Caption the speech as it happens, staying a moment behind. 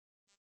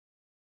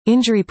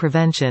Injury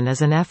prevention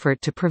is an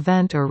effort to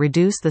prevent or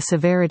reduce the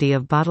severity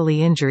of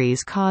bodily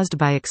injuries caused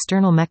by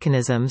external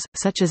mechanisms,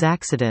 such as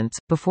accidents,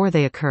 before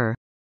they occur.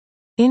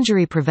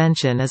 Injury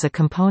prevention is a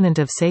component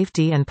of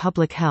safety and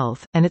public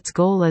health, and its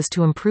goal is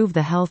to improve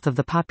the health of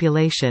the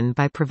population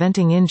by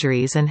preventing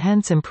injuries and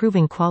hence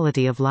improving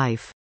quality of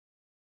life.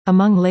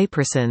 Among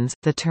laypersons,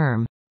 the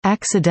term,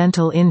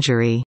 accidental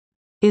injury,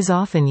 is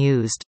often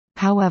used.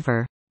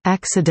 However,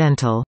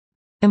 accidental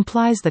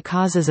implies the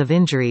causes of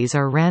injuries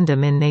are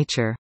random in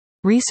nature.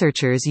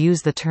 Researchers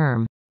use the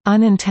term,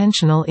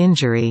 unintentional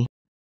injury,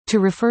 to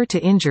refer to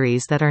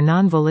injuries that are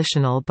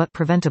non-volitional but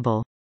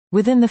preventable.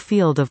 Within the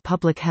field of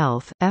public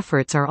health,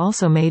 efforts are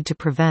also made to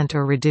prevent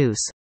or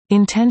reduce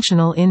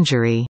intentional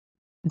injury.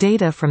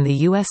 Data from the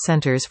U.S.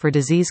 Centers for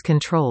Disease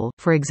Control,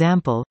 for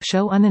example,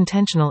 show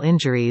unintentional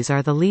injuries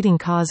are the leading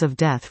cause of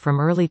death from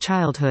early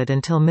childhood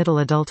until middle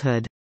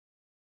adulthood.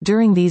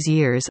 During these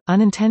years,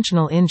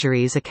 unintentional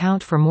injuries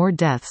account for more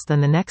deaths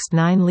than the next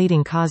 9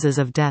 leading causes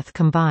of death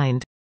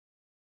combined.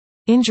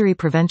 Injury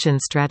prevention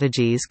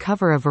strategies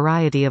cover a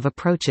variety of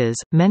approaches,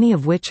 many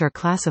of which are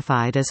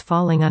classified as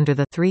falling under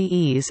the 3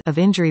 E's of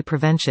injury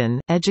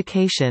prevention: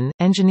 education,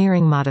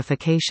 engineering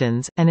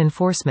modifications, and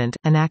enforcement,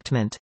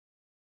 enactment.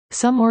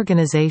 Some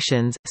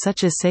organizations,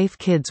 such as Safe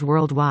Kids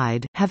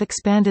Worldwide, have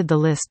expanded the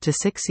list to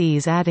 6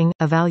 E's, adding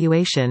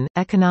evaluation,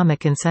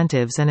 economic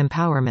incentives and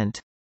empowerment.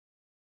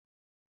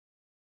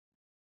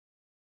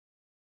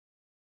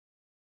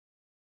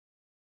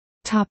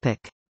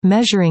 Topic: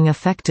 Measuring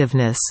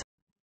effectiveness.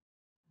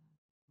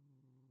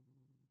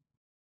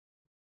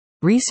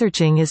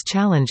 Researching is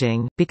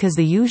challenging, because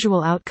the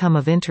usual outcome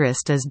of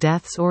interest is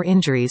deaths or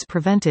injuries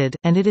prevented,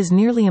 and it is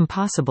nearly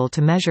impossible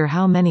to measure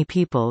how many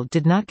people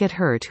did not get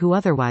hurt who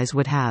otherwise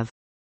would have.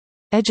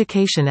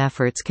 Education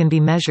efforts can be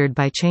measured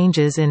by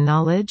changes in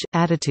knowledge,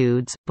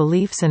 attitudes,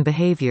 beliefs and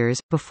behaviors,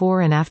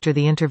 before and after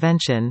the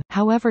intervention.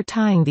 However,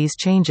 tying these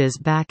changes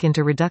back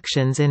into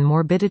reductions in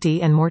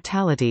morbidity and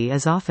mortality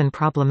is often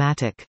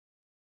problematic.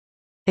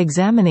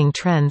 Examining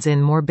trends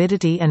in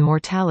morbidity and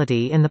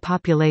mortality in the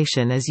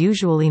population is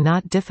usually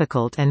not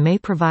difficult and may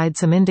provide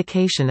some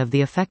indication of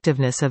the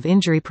effectiveness of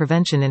injury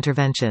prevention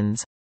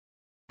interventions.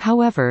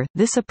 However,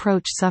 this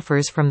approach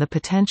suffers from the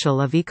potential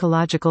of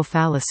ecological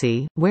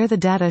fallacy, where the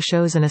data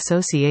shows an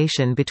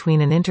association between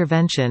an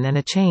intervention and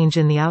a change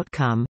in the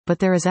outcome, but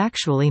there is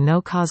actually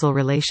no causal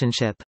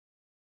relationship.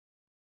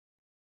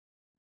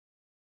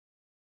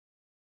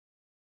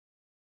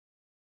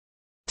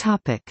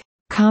 Topic: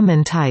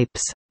 Common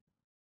types.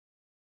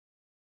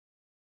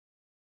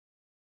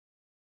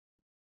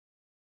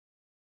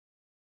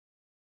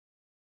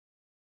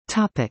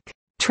 Topic: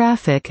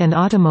 Traffic and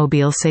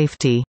automobile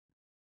safety.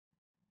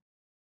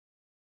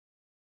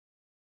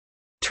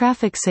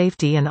 Traffic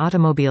safety and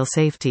automobile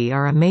safety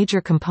are a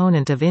major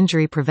component of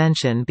injury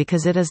prevention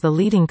because it is the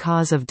leading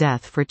cause of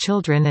death for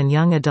children and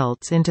young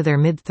adults into their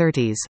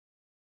mid-30s.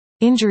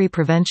 Injury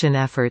prevention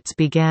efforts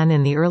began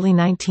in the early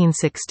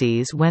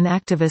 1960s when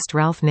activist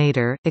Ralph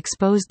Nader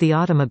exposed the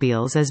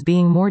automobiles as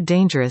being more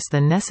dangerous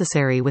than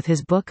necessary with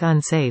his book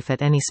Unsafe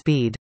at Any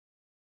Speed.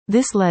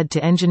 This led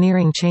to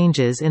engineering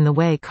changes in the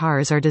way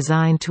cars are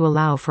designed to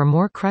allow for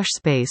more crush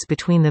space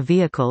between the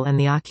vehicle and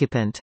the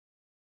occupant.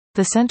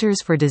 The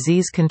Centers for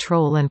Disease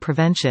Control and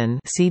Prevention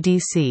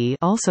 (CDC)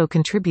 also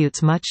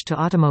contributes much to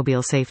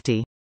automobile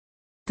safety.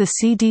 The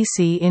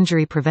CDC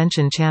injury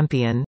prevention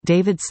champion,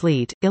 David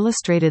Sleet,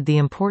 illustrated the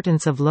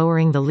importance of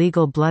lowering the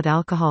legal blood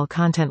alcohol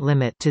content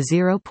limit to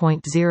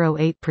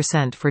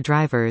 0.08% for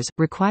drivers,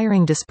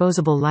 requiring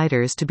disposable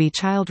lighters to be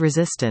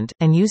child-resistant,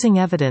 and using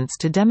evidence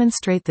to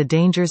demonstrate the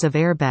dangers of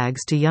airbags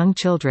to young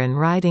children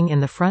riding in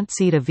the front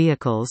seat of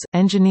vehicles,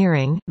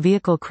 engineering,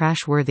 vehicle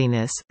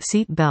crashworthiness,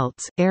 seat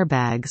belts,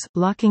 airbags,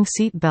 locking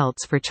seat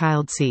belts for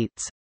child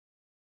seats.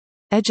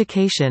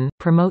 Education,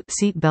 promote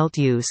seat belt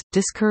use,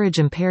 discourage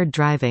impaired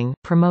driving,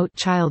 promote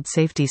child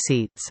safety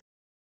seats.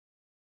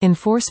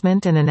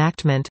 Enforcement and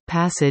enactment,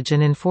 passage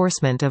and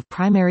enforcement of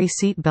primary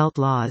seat belt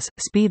laws,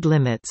 speed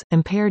limits,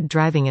 impaired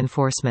driving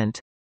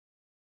enforcement.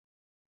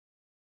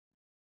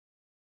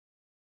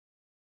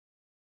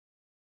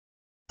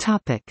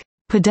 Topic: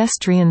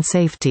 Pedestrian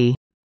safety.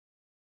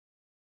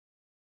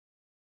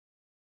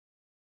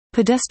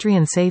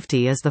 Pedestrian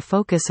safety is the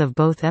focus of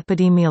both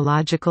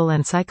epidemiological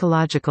and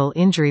psychological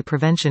injury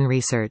prevention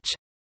research.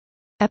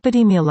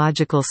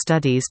 Epidemiological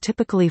studies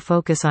typically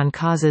focus on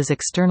causes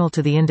external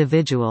to the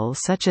individual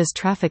such as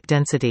traffic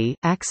density,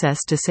 access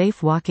to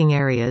safe walking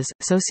areas,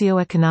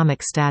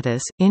 socioeconomic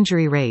status,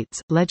 injury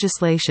rates,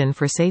 legislation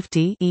for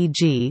safety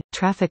e.g.,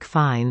 traffic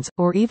fines,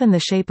 or even the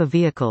shape of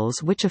vehicles,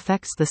 which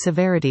affects the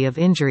severity of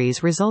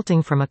injuries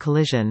resulting from a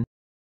collision.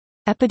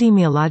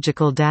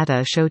 Epidemiological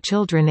data show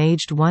children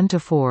aged 1 to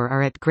 4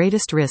 are at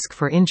greatest risk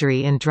for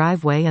injury in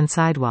driveway and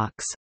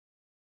sidewalks.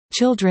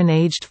 Children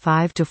aged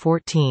 5 to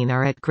 14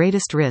 are at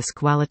greatest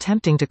risk while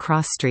attempting to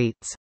cross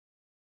streets.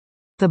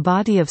 The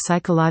body of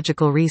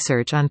psychological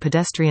research on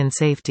pedestrian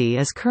safety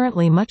is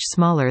currently much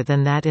smaller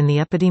than that in the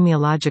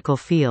epidemiological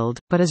field,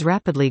 but is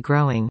rapidly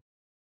growing.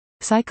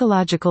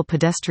 Psychological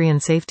pedestrian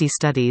safety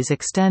studies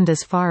extend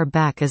as far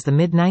back as the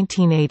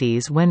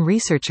mid-1980s when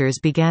researchers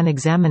began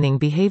examining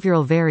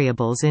behavioral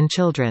variables in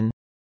children.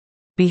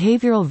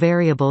 Behavioral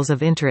variables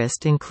of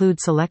interest include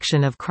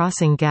selection of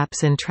crossing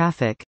gaps in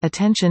traffic,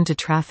 attention to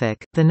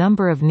traffic, the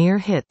number of near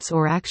hits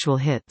or actual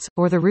hits,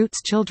 or the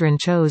routes children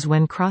chose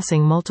when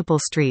crossing multiple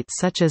streets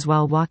such as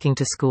while walking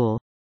to school.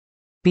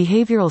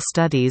 Behavioral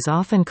studies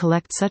often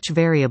collect such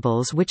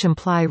variables which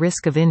imply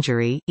risk of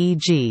injury,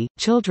 e.g.,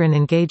 children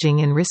engaging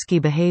in risky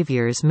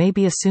behaviors may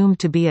be assumed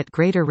to be at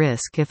greater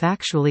risk if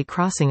actually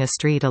crossing a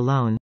street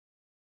alone.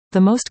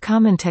 The most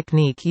common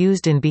technique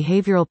used in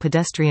behavioral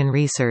pedestrian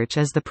research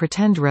is the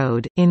pretend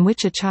road, in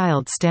which a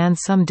child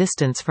stands some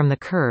distance from the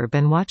curb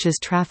and watches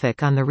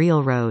traffic on the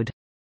real road.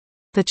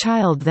 The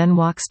child then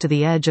walks to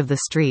the edge of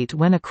the street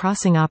when a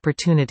crossing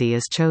opportunity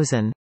is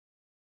chosen.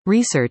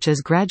 Research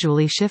is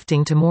gradually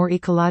shifting to more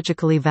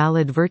ecologically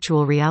valid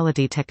virtual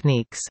reality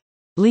techniques.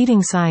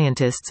 Leading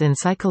scientists in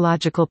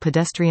psychological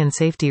pedestrian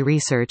safety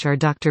research are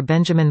Dr.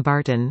 Benjamin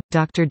Barton,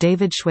 Dr.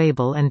 David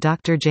Schwabel and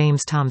Dr.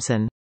 James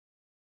Thompson.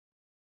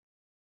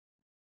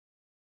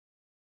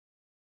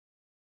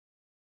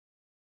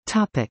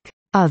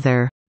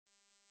 Other.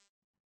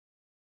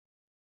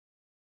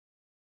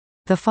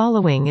 The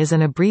following is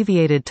an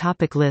abbreviated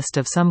topic list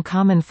of some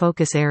common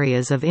focus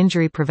areas of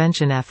injury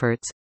prevention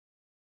efforts.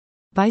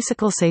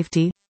 Bicycle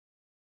safety,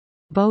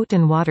 boat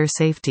and water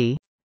safety,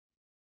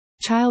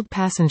 child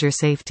passenger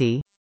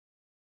safety,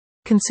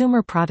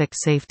 consumer product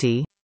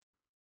safety,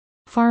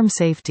 farm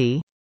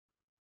safety,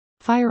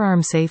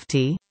 firearm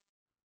safety,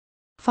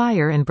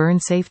 fire and burn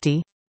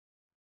safety,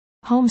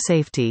 home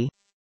safety,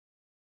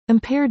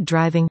 impaired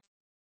driving,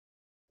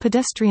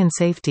 pedestrian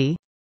safety,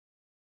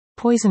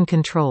 poison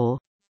control,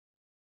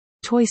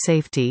 toy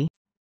safety,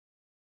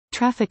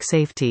 traffic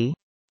safety,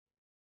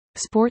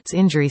 sports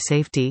injury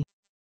safety,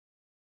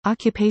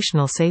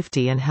 occupational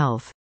safety and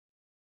health.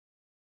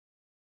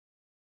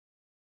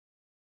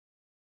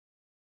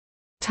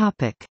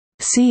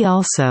 See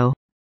also: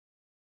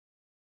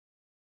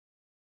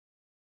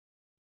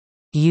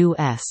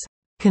 U.S.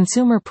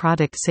 Consumer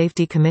Product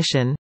Safety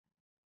Commission,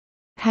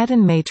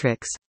 Haddon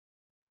Matrix,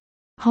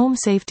 Home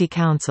Safety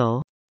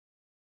Council,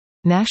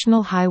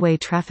 National Highway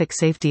Traffic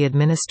Safety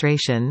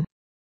Administration,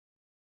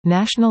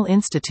 National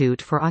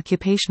Institute for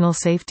Occupational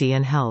Safety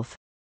and Health.